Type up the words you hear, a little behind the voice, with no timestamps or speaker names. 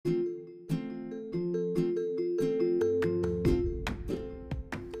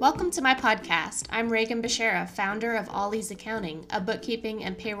Welcome to my podcast. I'm Reagan Beshara, founder of All Ease Accounting, a bookkeeping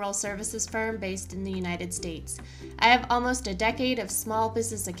and payroll services firm based in the United States. I have almost a decade of small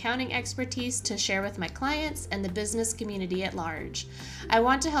business accounting expertise to share with my clients and the business community at large. I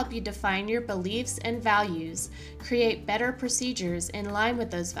want to help you define your beliefs and values, create better procedures in line with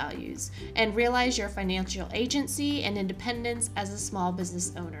those values, and realize your financial agency and independence as a small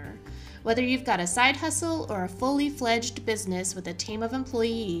business owner. Whether you've got a side hustle or a fully fledged business with a team of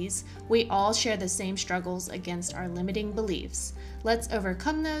employees, we all share the same struggles against our limiting beliefs. Let's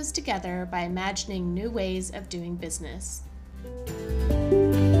overcome those together by imagining new ways of doing business.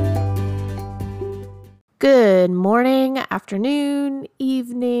 Good morning, afternoon,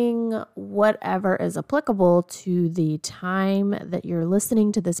 evening, whatever is applicable to the time that you're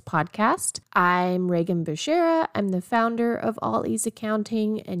listening to this podcast. I'm Reagan Beshara. I'm the founder of All Ease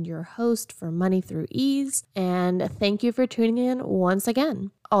Accounting and your host for Money Through Ease. And thank you for tuning in once again.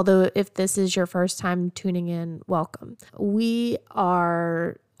 Although if this is your first time tuning in, welcome. We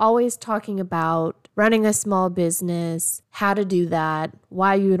are always talking about running a small business, how to do that,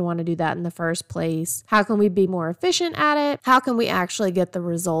 why you would want to do that in the first place, how can we be more efficient at it, how can we actually get the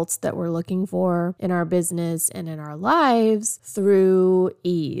results that we're looking for in our business and in our lives through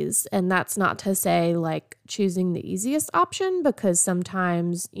ease. And that's not to say like choosing the easiest option, because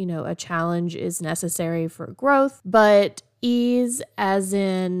sometimes, a challenge is necessary for growth, but ease as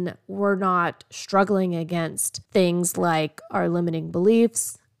in we're not struggling against things like our limiting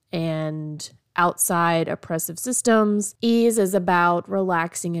beliefs and outside oppressive systems. Ease is about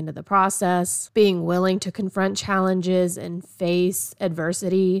relaxing into the process, being willing to confront challenges and face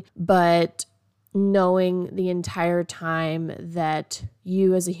adversity, but knowing the entire time that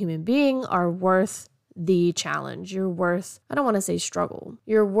you as a human being are worth the challenge. You're worth, I don't want to say struggle.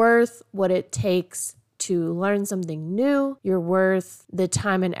 You're worth what it takes to learn something new. You're worth the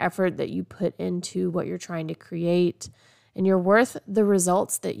time and effort that you put into what you're trying to create. And you're worth the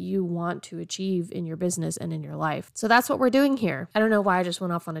results that you want to achieve in your business and in your life. So that's what we're doing here. I don't know why I just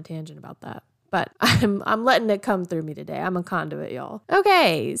went off on a tangent about that, but I'm letting it come through me today. I'm a conduit, y'all.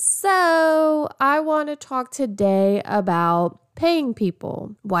 Okay, so I want to talk today about paying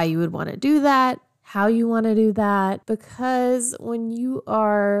people, why you would want to do that, how you want to do that, because when you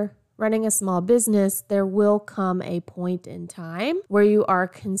are running a small business, there will come a point in time where you are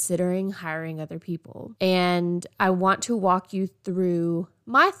considering hiring other people. And I want to walk you through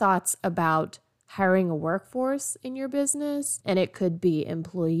my thoughts about hiring a workforce in your business. And it could be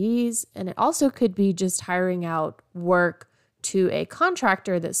employees, and it also could be just hiring out work to a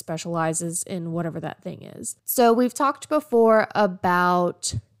contractor that specializes in whatever that thing is. So we've talked before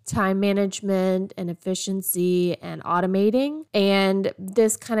about time management and efficiency and automating. And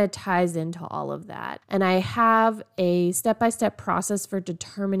this kind of ties into all of that. And I have a step-by-step process for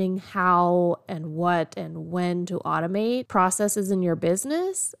determining how and what and when to automate processes in your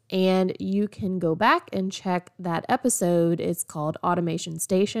business. And you can go back and check that episode. It's called Automation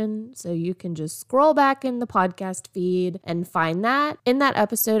Station. So you can just scroll back in the podcast feed and find that. In that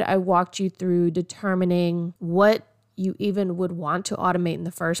episode, I walked you through determining what you even would want to automate in the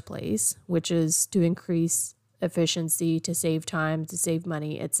first place, which is to increase efficiency, to save time, to save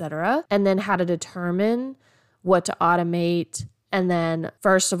money, etc. And then how to determine what to automate. And then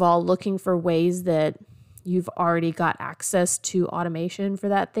first of all, looking for ways that you've already got access to automation for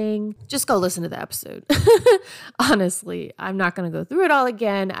that thing. Just go listen to the episode. Honestly, I'm not going to go through it all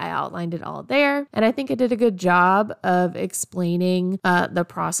again. I outlined it all there. And I think I did a good job of explaining the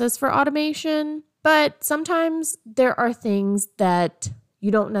process for automation. But sometimes there are things that you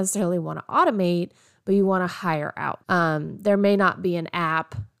don't necessarily want to automate, but you want to hire out. There may not be an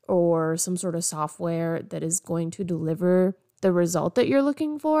app or some sort of software that is going to deliver the result that you're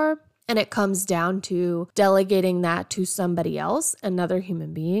looking for. And it comes down to delegating that to somebody else, another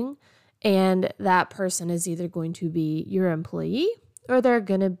human being. And that person is either going to be your employee or they're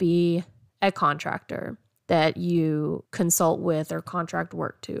going to be a contractor that you consult with or contract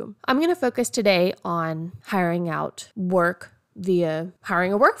work to. I'm going to focus today on hiring out work via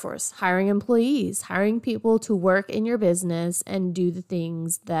hiring a workforce, hiring employees, hiring people to work in your business and do the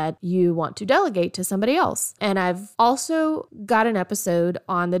things that you want to delegate to somebody else. And I've also got an episode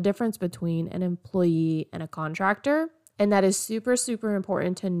on the difference between an employee and a contractor. And that is super, super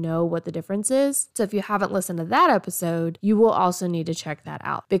important to know what the difference is. So if you haven't listened to that episode, you will also need to check that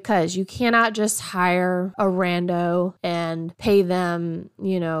out, because you cannot just hire a rando and pay them,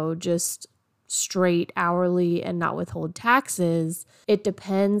 just straight hourly and not withhold taxes. It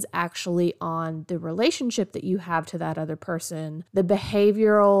depends actually on the relationship that you have to that other person, the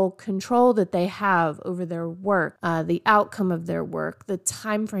behavioral control that they have over their work, the outcome of their work, the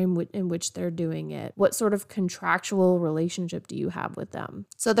time frame in which they're doing it. What sort of contractual relationship do you have with them?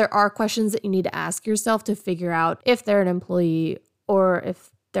 So there are questions that you need to ask yourself to figure out if they're an employee or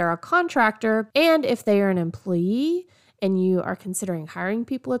if they're a contractor. And if they are an employee and you are considering hiring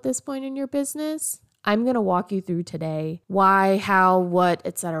people at this point in your business, I'm going to walk you through today why, how, what,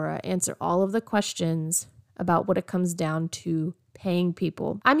 etc. Answer all of the questions about what it comes down to paying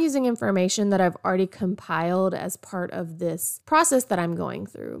people. I'm using information that I've already compiled as part of this process that I'm going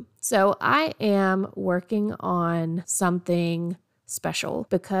through. So I am working on something special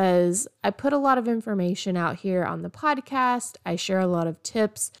because I put a lot of information out here on the podcast. I share a lot of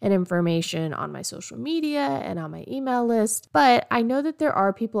tips and information on my social media and on my email list, but I know that there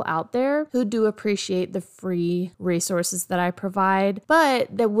are people out there who do appreciate the free resources that I provide,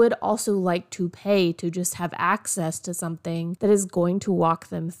 but that would also like to pay to just have access to something that is going to walk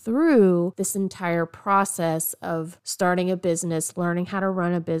them through this entire process of starting a business, learning how to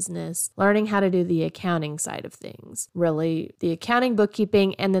run a business, learning how to do the accounting side of things, really the accounting,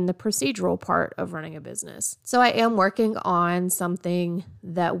 bookkeeping, and then the procedural part of running a business. So I am working on something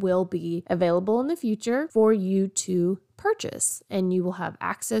that will be available in the future for you to purchase, and you will have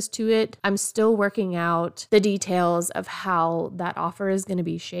access to it. I'm still working out the details of how that offer is going to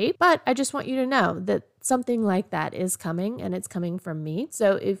be shaped, but I just want you to know that something like that is coming, and it's coming from me.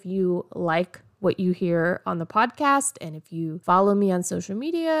 So if you like what you hear on the podcast, and if you follow me on social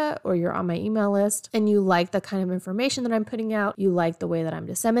media or you're on my email list and you like the kind of information that I'm putting out, you like the way that I'm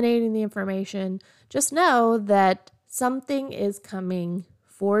disseminating the information, just know that something is coming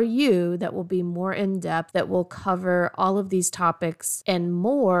for you that will be more in depth, that will cover all of these topics and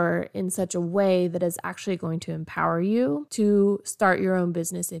more in such a way that is actually going to empower you to start your own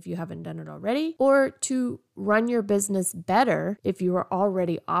business if you haven't done it already, or to run your business better if you are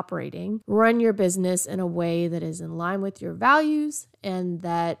already operating. Run your business in a way that is in line with your values and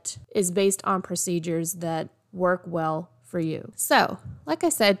that is based on procedures that work well for you. So, like I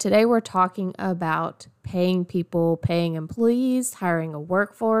said, today we're talking about paying people, paying employees, hiring a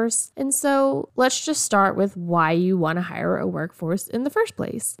workforce. And so let's just start with why you want to hire a workforce in the first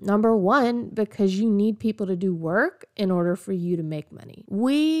place. Number one, because you need people to do work in order for you to make money.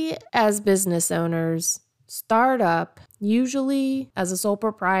 We, as business owners, start up usually as a sole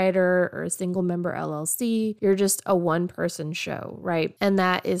proprietor or a single member LLC. You're just a one-person show, right? And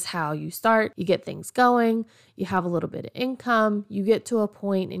that is how you start. You get things going. You have a little bit of income. You get to a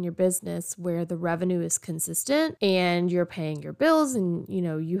point in your business where the revenue is consistent and you're paying your bills and,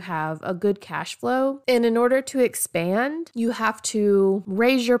 you have a good cash flow. And in order to expand, you have to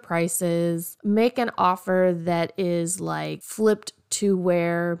raise your prices, make an offer that is like flipped to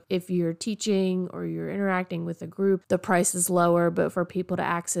where if you're teaching or you're interacting with a group, the price is lower, but for people to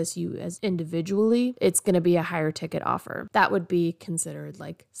access you as individually, it's going to be a higher ticket offer. That would be considered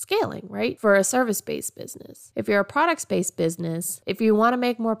like scaling, right? For a service-based business. If you're a products-based business, if you want to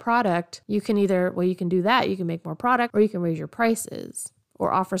make more product, you can you can do that. You can make more product or you can raise your prices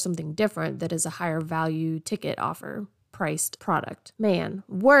or offer something different that is a higher value ticket offer. Priced product. Man,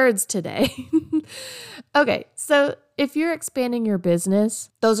 words today. Okay, so if you're expanding your business,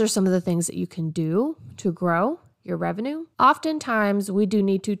 those are some of the things that you can do to grow your revenue. Oftentimes, we do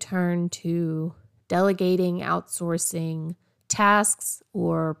need to turn to delegating, outsourcing tasks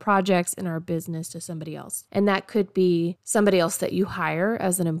or projects in our business to somebody else. And that could be somebody else that you hire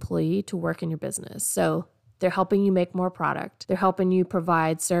as an employee to work in your business. So they're helping you make more product. They're helping you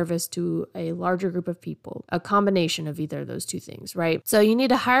provide service to a larger group of people, a combination of either of those two things, right? So you need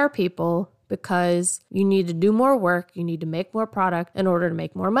to hire people because you need to do more work. You need to make more product in order to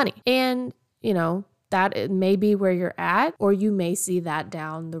make more money. And, that may be where you're at, or you may see that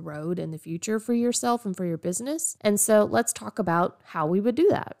down the road in the future for yourself and for your business. And so let's talk about how we would do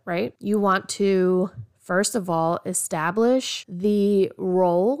that, right? You want to first of all, establish the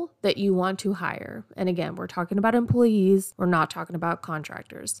role that you want to hire. And again, we're talking about employees. We're not talking about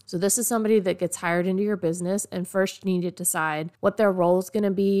contractors. So this is somebody that gets hired into your business. And first you need to decide what their role is going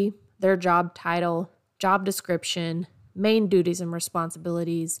to be, their job title, job description, main duties and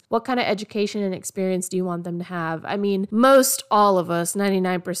responsibilities. What kind of education and experience do you want them to have? I mean, most all of us,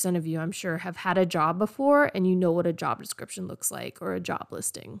 99% of you, I'm sure, have had a job before and you know what a job description looks like or a job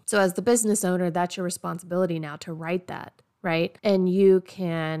listing. So as the business owner, that's your responsibility now to write that, right? And you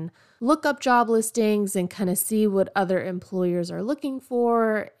can look up job listings and kind of see what other employers are looking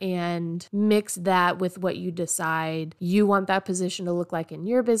for and mix that with what you decide you want that position to look like in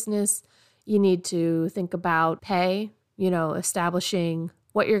your business. You need to think about pay, establishing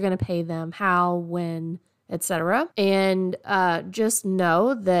what you're going to pay them, how, when, etc. And just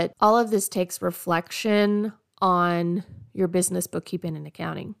know that all of this takes reflection on your business bookkeeping and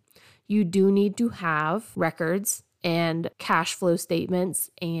accounting. You do need to have records and cash flow statements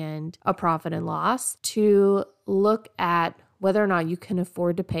and a profit and loss to look at whether or not you can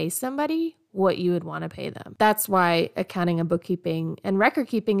afford to pay somebody what you would want to pay them. That's why accounting and bookkeeping and record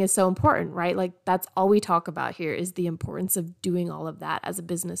keeping is so important, right? Like that's all we talk about here is the importance of doing all of that as a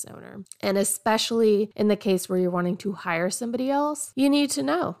business owner. And especially in the case where you're wanting to hire somebody else, you need to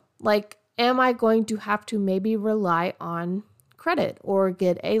know, like, am I going to have to maybe rely on credit or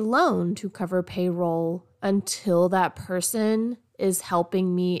get a loan to cover payroll until that person is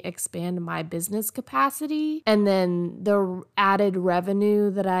helping me expand my business capacity? And then the added revenue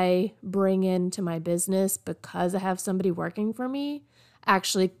that I bring into my business because I have somebody working for me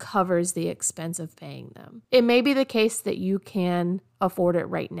actually covers the expense of paying them. It may be the case that you can afford it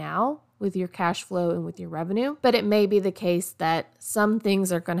right now with your cash flow and with your revenue, but it may be the case that some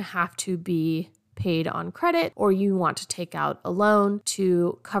things are going to have to be paid on credit, or you want to take out a loan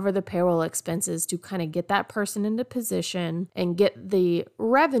to cover the payroll expenses to kind of get that person into position and get the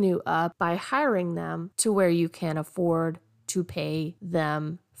revenue up by hiring them to where you can afford to pay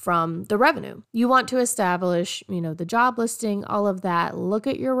them from the revenue. You want to establish, the job listing, all of that, look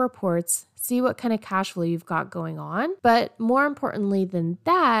at your reports, see what kind of cash flow you've got going on. But more importantly than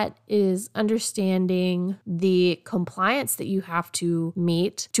that is understanding the compliance that you have to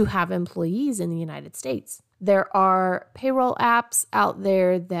meet to have employees in the United States. There are payroll apps out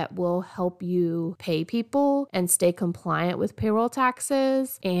there that will help you pay people and stay compliant with payroll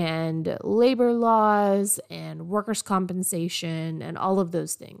taxes and labor laws and workers' compensation and all of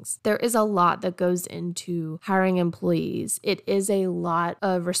those things. There is a lot that goes into hiring employees. It is a lot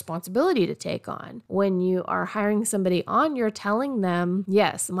of responsibility to take on. When you are hiring somebody on, you're telling them,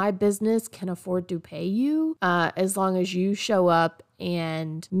 yes, my business can afford to pay you as long as you show up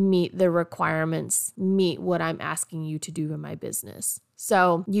and meet the requirements, meet what I'm asking you to do in my business.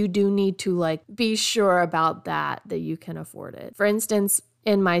 So you do need to be sure about that you can afford it. For instance,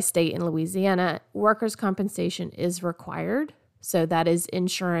 in my state in Louisiana, workers' compensation is required. So that is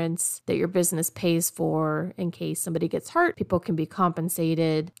insurance that your business pays for in case somebody gets hurt. People can be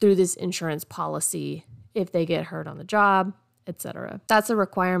compensated through this insurance policy if they get hurt on the job, etc. That's a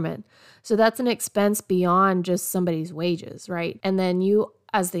requirement. So that's an expense beyond just somebody's wages, right? And then you,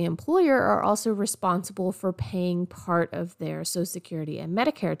 as the employer, are also responsible for paying part of their Social Security and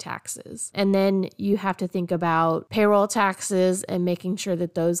Medicare taxes. And then you have to think about payroll taxes and making sure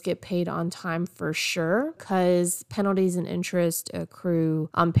that those get paid on time for sure, because penalties and interest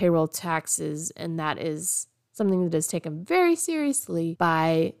accrue on payroll taxes, and that is something that is taken very seriously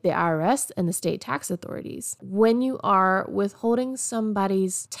by the IRS and the state tax authorities. When you are withholding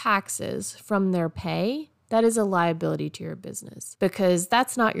somebody's taxes from their pay, that is a liability to your business because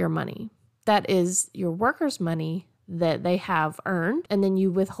that's not your money. That is your workers' money that they have earned, and then you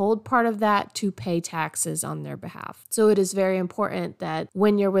withhold part of that to pay taxes on their behalf. So it is very important that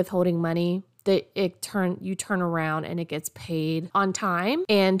when you're withholding money, that you turn around and it gets paid on time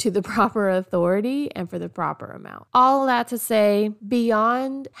and to the proper authority and for the proper amount. All that to say,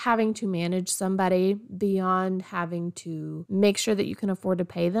 beyond having to manage somebody, beyond having to make sure that you can afford to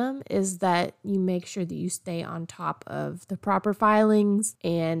pay them, is that you make sure that you stay on top of the proper filings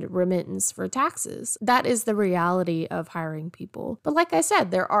and remittance for taxes. That is the reality of hiring people. But like I said,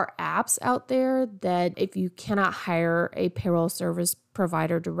 there are apps out there that if you cannot hire a payroll service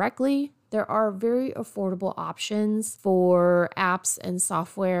provider directly, there are very affordable options for apps and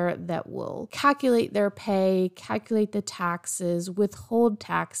software that will calculate their pay, calculate the taxes, withhold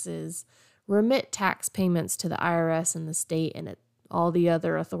taxes, remit tax payments to the IRS and the state and all the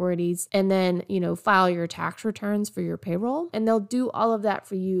other authorities, and then, file your tax returns for your payroll. And they'll do all of that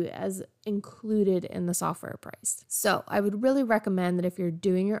for you as included in the software price. So I would really recommend that if you're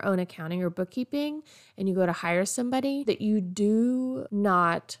doing your own accounting or bookkeeping and you go to hire somebody, that you do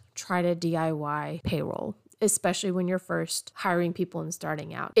not try to DIY payroll, especially when you're first hiring people and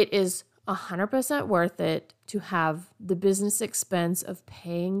starting out. It is 100% worth it to have the business expense of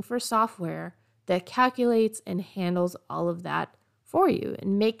paying for software that calculates and handles all of that for you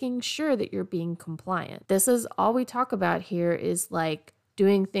and making sure that you're being compliant. This is all we talk about here, is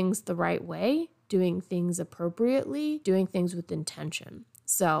doing things the right way, doing things appropriately, doing things with intention.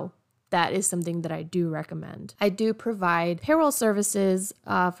 So that is something that I do recommend. I do provide payroll services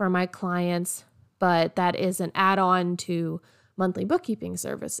for my clients, but that is an add-on to monthly bookkeeping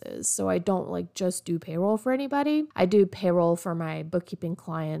services. So I don't like just do payroll for anybody. I do payroll for my bookkeeping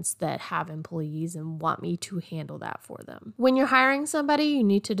clients that have employees and want me to handle that for them. When you're hiring somebody, you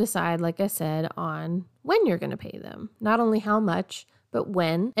need to decide, like I said, on when you're going to pay them, not only how much, but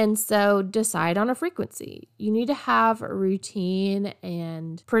when. And so decide on a frequency. You need to have a routine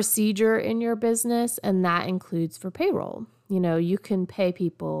and procedure in your business, and that includes for payroll. You can pay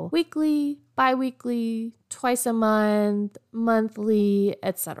people weekly, bi-weekly, twice a month, monthly,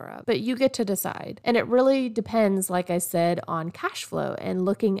 etc. But you get to decide. And it really depends, like I said, on cash flow and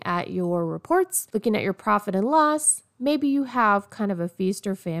looking at your reports, looking at your profit and loss. Maybe you have kind of a feast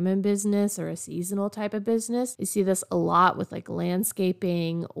or famine business or a seasonal type of business. You see this a lot with like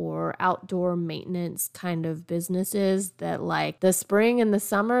landscaping or outdoor maintenance kind of businesses that like the spring and the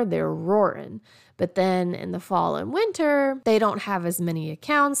summer, they're roaring. But then in the fall and winter, they don't have as many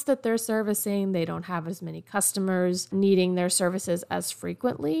accounts that they're servicing. They don't have as many customers needing their services as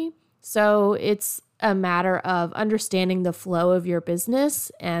frequently. So it's a matter of understanding the flow of your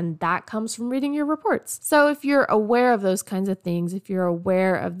business, and that comes from reading your reports. So if you're aware of those kinds of things, if you're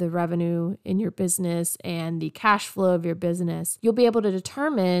aware of the revenue in your business and the cash flow of your business, you'll be able to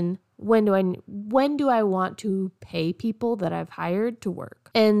determine when do I want to pay people that I've hired to work?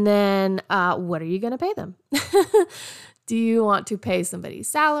 And then what are you going to pay them? Do you want to pay somebody's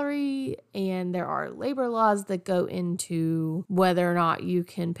salary? And there are labor laws that go into whether or not you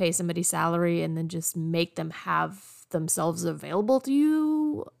can pay somebody's salary and then just make them have themselves available to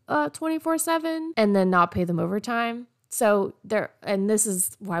you 24/7 and then not pay them overtime. So and this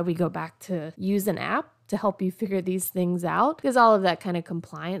is why we go back to use an app to help you figure these things out, because all of that kind of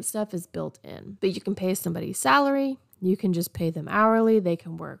compliance stuff is built in. But you can pay somebody's salary. You can just pay them hourly. They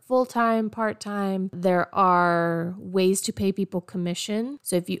can work full-time, part-time. There are ways to pay people commission.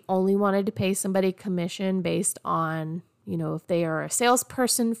 So if you only wanted to pay somebody commission based on, if they are a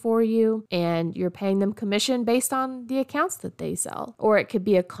salesperson for you and you're paying them commission based on the accounts that they sell. Or it could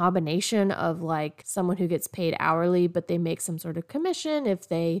be a combination of like someone who gets paid hourly, but they make some sort of commission if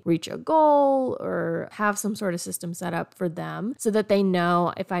they reach a goal or have some sort of system set up for them so that they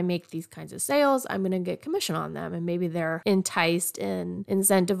know if I make these kinds of sales, I'm going to get commission on them. And maybe they're enticed and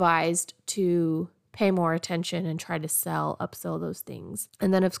incentivized to pay more attention and try to upsell those things.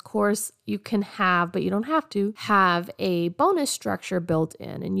 And then of course you can have, but you don't have to, have a bonus structure built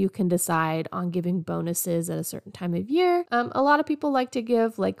in, and you can decide on giving bonuses at a certain time of year. A lot of people like to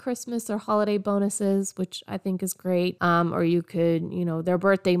give like Christmas or holiday bonuses, which I think is great. Or you could, their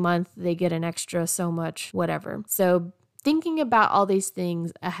birthday month, they get an extra so much, whatever. So thinking about all these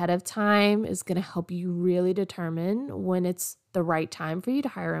things ahead of time is going to help you really determine when it's the right time for you to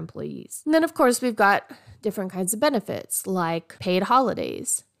hire employees. And then, of course, we've got different kinds of benefits like paid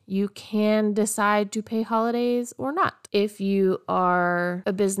holidays. You can decide to pay holidays or not. If you are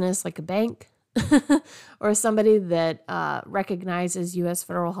a business like a bank, or somebody that recognizes U.S.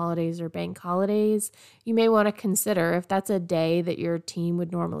 federal holidays or bank holidays, you may want to consider if that's a day that your team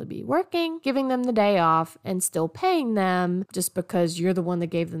would normally be working, giving them the day off and still paying them just because you're the one that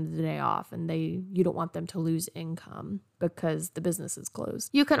gave them the day off and you don't want them to lose income because the business is closed.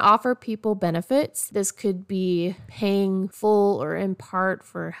 You can offer people benefits. This could be paying full or in part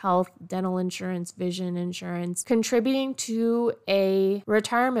for health, dental insurance, vision insurance, contributing to a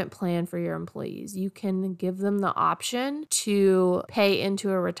retirement plan for your employees. You can give them the option to pay into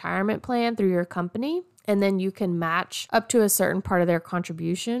a retirement plan through your company, and then you can match up to a certain part of their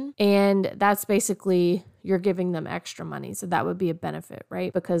contribution. And that's basically you're giving them extra money. So that would be a benefit,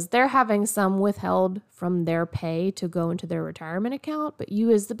 right? Because they're having some withheld from their pay to go into their retirement account, but you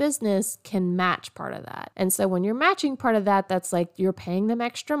as the business can match part of that. And so when you're matching part of that, that's like you're paying them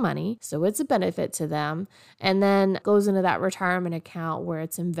extra money. So it's a benefit to them, and then goes into that retirement account where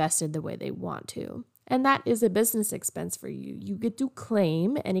it's invested the way they want to. And that is a business expense for you. You get to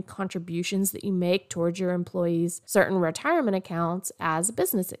claim any contributions that you make towards your employees' certain retirement accounts as a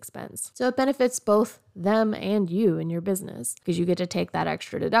business expense. So it benefits both them and you in your business because you get to take that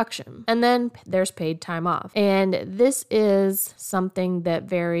extra deduction. And then there's paid time off. And this is something that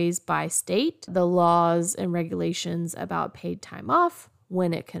varies by state. The laws and regulations about paid time off,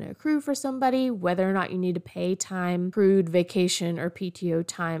 when it can accrue for somebody, whether or not you need to pay time, accrued vacation or PTO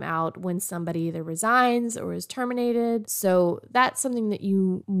time out when somebody either resigns or is terminated. So that's something that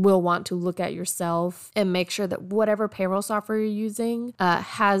you will want to look at yourself and make sure that whatever payroll software you're using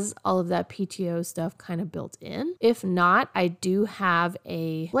has all of that PTO stuff kind of built in. If not, I do have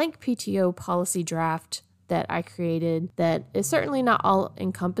a blank PTO policy draft that I created that is certainly not all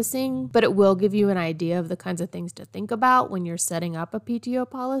encompassing, but it will give you an idea of the kinds of things to think about when you're setting up a PTO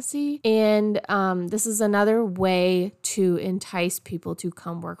policy. And this is another way to entice people to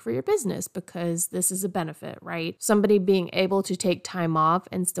come work for your business because this is a benefit, right? Somebody being able to take time off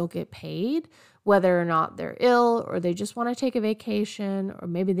and still get paid, whether or not they're ill or they just want to take a vacation, or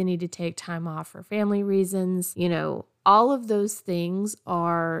maybe they need to take time off for family reasons, all of those things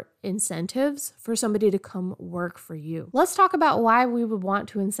are incentives for somebody to come work for you. Let's talk about why we would want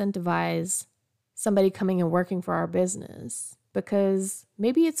to incentivize somebody coming and working for our business, because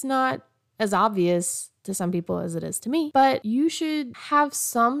maybe it's not as obvious to some people as it is to me, but you should have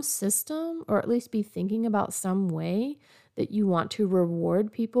some system, or at least be thinking about some way that you want to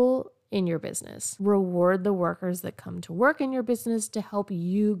reward people in your business. Reward the workers that come to work in your business to help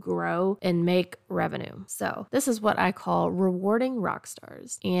you grow and make revenue. So this is what I call rewarding rock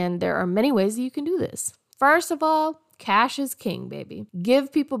stars. And there are many ways that you can do this. First of all, cash is king, baby.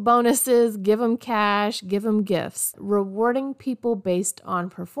 Give people bonuses, give them cash, give them gifts. Rewarding people based on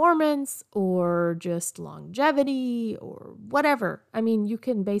performance or just longevity or whatever. I mean, you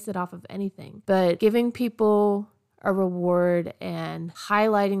can base it off of anything, but giving people a reward and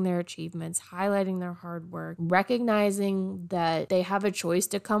highlighting their achievements, highlighting their hard work, recognizing that they have a choice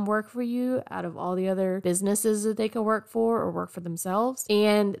to come work for you out of all the other businesses that they could work for or work for themselves,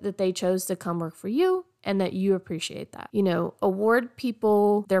 and that they chose to come work for you and that you appreciate that. Award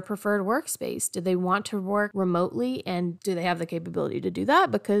people their preferred workspace. Do they want to work remotely, and do they have the capability to do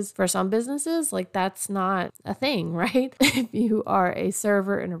that? Because for some businesses, that's not a thing, right? If you are a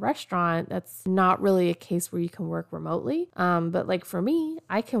server in a restaurant, that's not really a case where you can work remotely. But for me,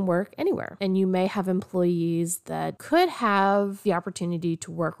 I can work anywhere. And you may have employees that could have the opportunity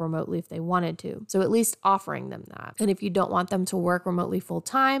to work remotely if they wanted to. So at least offering them that. And if you don't want them to work remotely full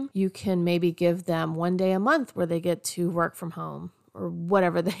time, you can maybe give them one day a month where they get to work from home, or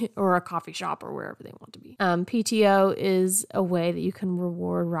whatever or a coffee shop, or wherever they want to be. PTO is a way that you can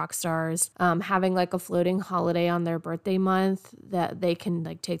reward rock stars. Having a floating holiday on their birthday month that they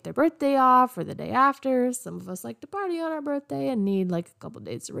can take their birthday off or the day after. Some of us like to party on our birthday and need a couple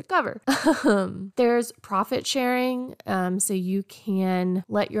days to recover. There's profit sharing. So you can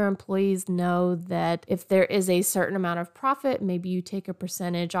let your employees know that if there is a certain amount of profit, maybe you take a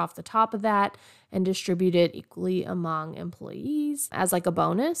percentage off the top of that and distribute it equally among employees as a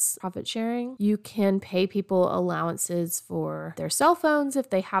bonus. Profit sharing. You can pay people allowances for their cell phones if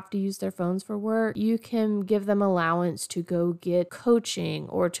they have to use their phones for work. You can give them allowance to go get coaching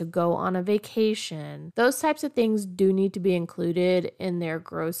or to go on a vacation. Those types of things do need to be included in their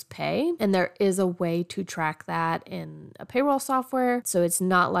gross pay, and there is a way to track that in a payroll software. So it's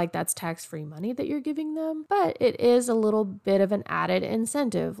not that's tax-free money that you're giving them, but it is a little bit of an added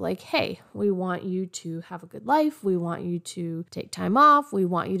incentive. Hey, we want you to have a good life. We want you to take time off. We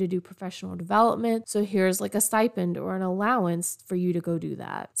want you to do professional development. So here's a stipend or an allowance for you to go do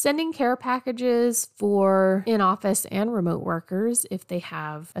that. Sending care packages for in-office and remote workers if they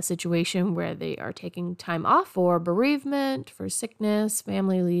have a situation where they are taking time off for bereavement, for sickness,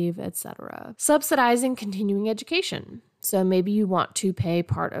 family leave, etc. Subsidizing continuing education. So maybe you want to pay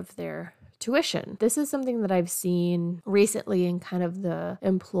part of their tuition. This is something that I've seen recently in kind of the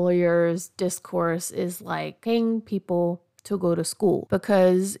employer's discourse, is paying people to go to school,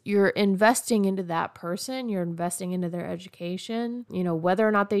 because you're investing into that person, you're investing into their education, whether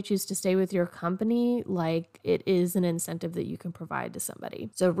or not they choose to stay with your company, it is an incentive that you can provide to somebody.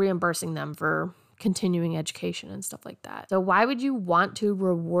 So reimbursing them for continuing education and stuff like that. So why would you want to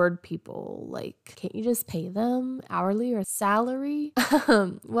reward people? Can't you just pay them hourly or salary?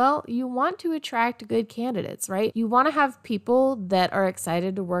 Well, you want to attract good candidates, right? You want to have people that are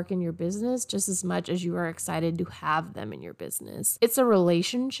excited to work in your business just as much as you are excited to have them in your business. It's a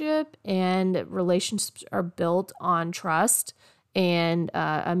relationship, and relationships are built on trust and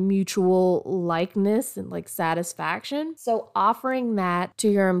a mutual likeness and satisfaction. So offering that to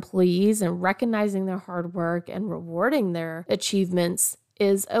your employees and recognizing their hard work and rewarding their achievements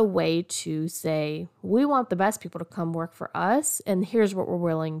is a way to say, we want the best people to come work for us, and here's what we're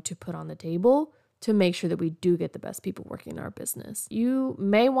willing to put on the table to make sure that we do get the best people working in our business. You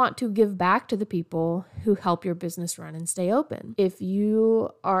may want to give back to the people who help your business run and stay open. If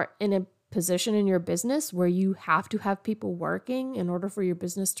you are in a position in your business where you have to have people working in order for your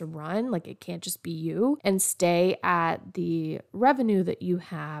business to run, like it can't just be you, and stay at the revenue that you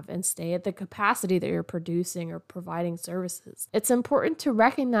have and stay at the capacity that you're producing or providing services. It's important to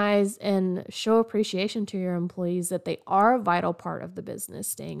recognize and show appreciation to your employees that they are a vital part of the business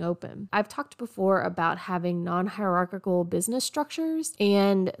staying open. I've talked before about having non-hierarchical business structures,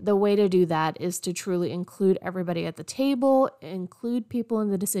 and the way to do that is to truly include everybody at the table, include people in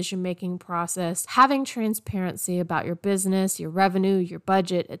the decision-making process, having transparency about your business, your revenue, your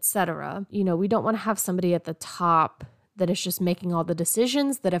budget, etc. We don't want to have somebody at the top that is just making all the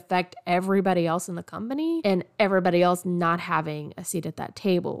decisions that affect everybody else in the company and everybody else not having a seat at that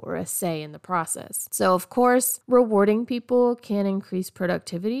table or a say in the process. So of course, rewarding people can increase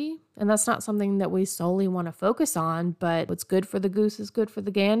productivity. And that's not something that we solely want to focus on, but what's good for the goose is good for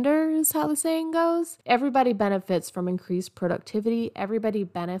the gander is how the saying goes. Everybody benefits from increased productivity. Everybody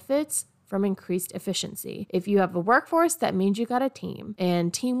benefits from increased efficiency. If you have a workforce, that means you got a team,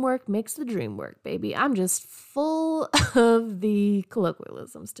 and teamwork makes the dream work, baby. I'm just full of the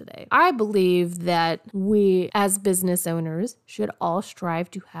colloquialisms today. I believe that we as business owners should all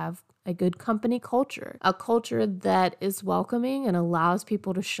strive to have a good company culture, a culture that is welcoming and allows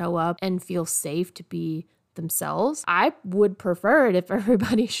people to show up and feel safe to be themselves. I would prefer it if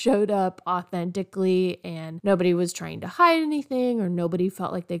everybody showed up authentically and nobody was trying to hide anything or nobody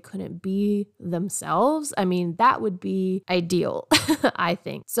felt like they couldn't be themselves. I mean, that would be ideal, I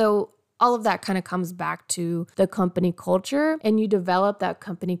think. So all of that kind of comes back to the company culture, and you develop that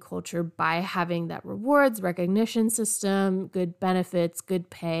company culture by having that rewards, recognition system, good benefits,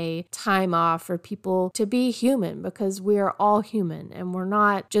 good pay, time off for people to be human, because we are all human and we're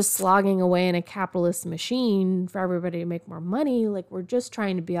not just slogging away in a capitalist machine for everybody to make more money. Like, we're just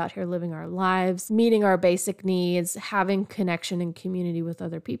trying to be out here living our lives, meeting our basic needs, having connection and community with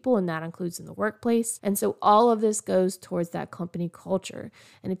other people, and that includes in the workplace. And so all of this goes towards that company culture.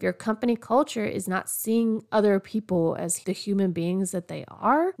 And if your company culture is not seeing other people as the human beings that they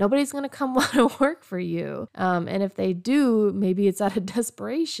are, nobody's going to come want to work for you. And if they do, maybe it's out of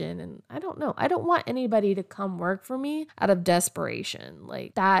desperation. And I don't know. I don't want anybody to come work for me out of desperation.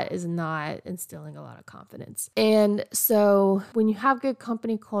 Like, that is not instilling a lot of confidence. And so when you have good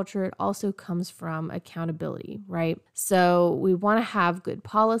company culture, it also comes from accountability, right? So we want to have good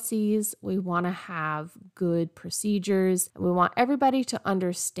policies. We want to have good procedures. We want everybody to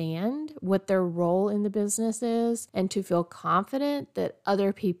understand what their role in the business is and to feel confident that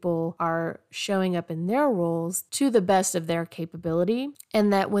other people are showing up in their roles to the best of their capability,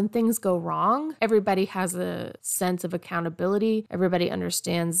 and that when things go wrong, everybody has a sense of accountability. Everybody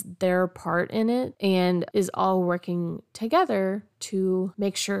understands their part in it and is all working together to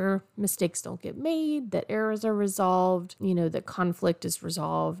make sure mistakes don't get made, that errors are resolved, that conflict is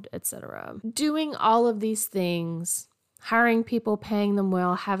resolved, etc. Doing all of these things, hiring people, paying them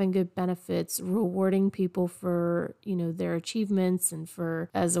well, having good benefits, rewarding people for, their achievements and for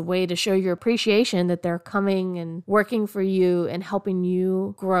as a way to show your appreciation that they're coming and working for you and helping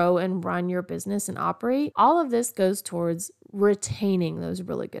you grow and run your business and operate. All of this goes towards retaining those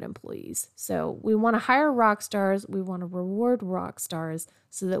really good employees. So we want to hire rock stars. We want to reward rock stars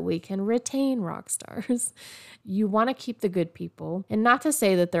so that we can retain rock stars. You want to keep the good people, and not to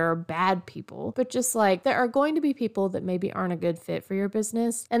say that there are bad people, but just like there are going to be people that maybe aren't a good fit for your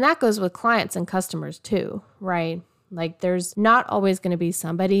business. And that goes with clients and customers too, right? Like, there's not always going to be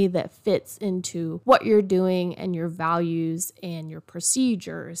somebody that fits into what you're doing and your values and your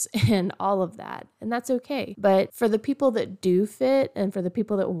procedures and all of that. And that's okay. But for the people that do fit and for the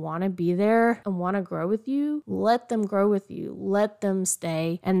people that want to be there and want to grow with you, let them grow with you. Let them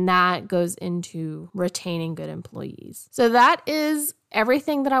stay. And that goes into retaining good employees. So that is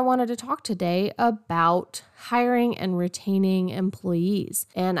everything that I wanted to talk today about hiring and retaining employees.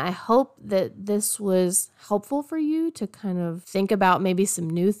 And I hope that this was helpful for you to kind of think about maybe some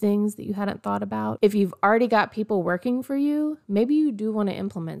new things that you hadn't thought about. If you've already got people working for you, maybe you do want to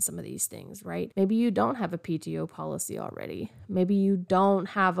implement some of these things, right? Maybe you don't have a PTO policy already. Maybe you don't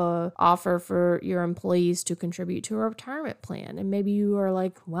have an offer for your employees to contribute to a retirement plan. And maybe you are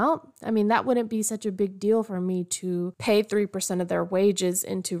like, well, that wouldn't be such a big deal for me to pay 3% of their wages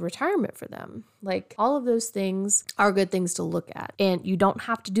into retirement for them. Like, all of those things are good things to look at. And you don't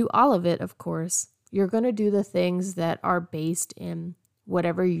have to do all of it, of course. You're going to do the things that are based in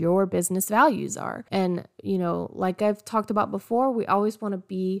whatever your business values are. And, like I've talked about before, we always want to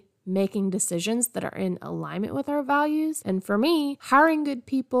be making decisions that are in alignment with our values. And for me, hiring good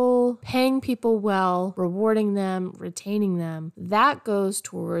people, paying people well, rewarding them, retaining them, that goes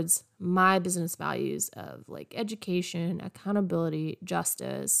towards my business values of like education, accountability,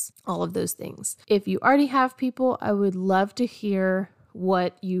 justice, all of those things. If you already have people, I would love to hear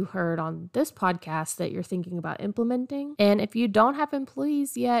what you heard on this podcast that you're thinking about implementing. And if you don't have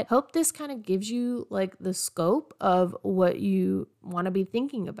employees yet, hope this kind of gives you like the scope of what you want to be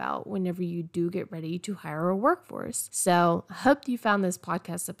thinking about whenever you do get ready to hire a workforce. So I hope you found this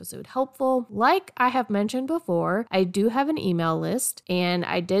podcast episode helpful. Like I have mentioned before, I do have an email list, and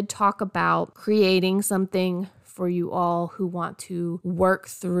I did talk about creating something for you all who want to work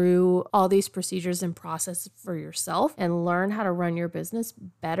through all these procedures and processes for yourself and learn how to run your business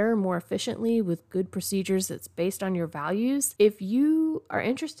better, more efficiently with good procedures that's based on your values. If you are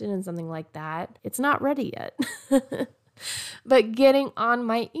interested in something like that, it's not ready yet. But getting on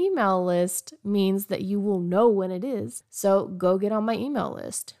my email list means that you will know when it is. So go get on my email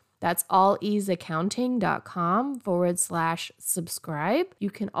list. That's alleaseaccounting.com/subscribe. You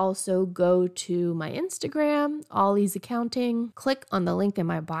can also go to my Instagram, alleaseaccounting, click on the link in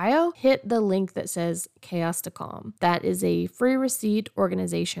my bio, hit the link that says Chaos to Calm. That is a free receipt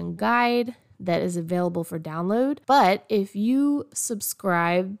organization guide that is available for download. But if you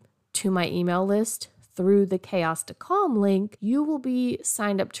subscribe to my email list through the Chaos to Calm link, you will be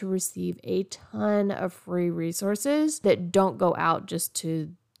signed up to receive a ton of free resources that don't go out just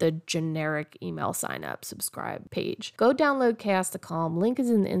to the generic email sign up subscribe page. Go download Chaos to Calm. Link is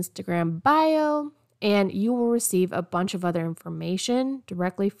in the Instagram bio. And you will receive a bunch of other information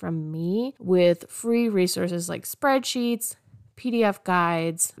directly from me with free resources like spreadsheets, PDF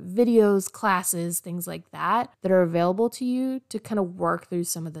guides, videos, classes, things like that are available to you to kind of work through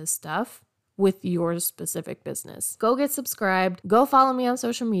some of this stuff with your specific business. Go get subscribed. Go follow me on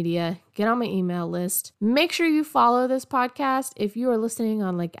social media. Get on my email list. Make sure you follow this podcast. If you are listening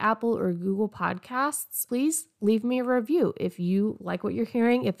on like Apple or Google Podcasts, please leave me a review. If you like what you're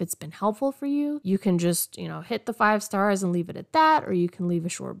hearing, if it's been helpful for you, you can just, hit the 5 stars and leave it at that, or you can leave a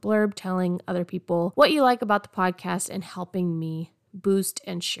short blurb telling other people what you like about the podcast and helping me boost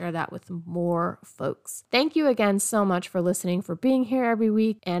and share that with more folks. Thank you again so much for listening, for being here every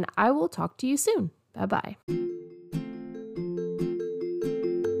week, and I will talk to you soon. Bye-bye.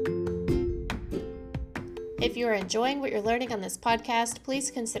 If you are enjoying what you're learning on this podcast, please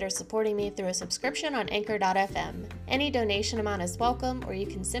consider supporting me through a subscription on Anchor.fm. Any donation amount is welcome, or you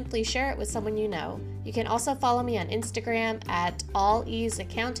can simply share it with someone you know. You can also follow me on Instagram at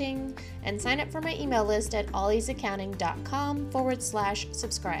alleaseaccounting and sign up for my email list at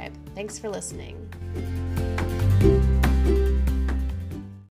alleaseaccounting.com/subscribe. Thanks for listening.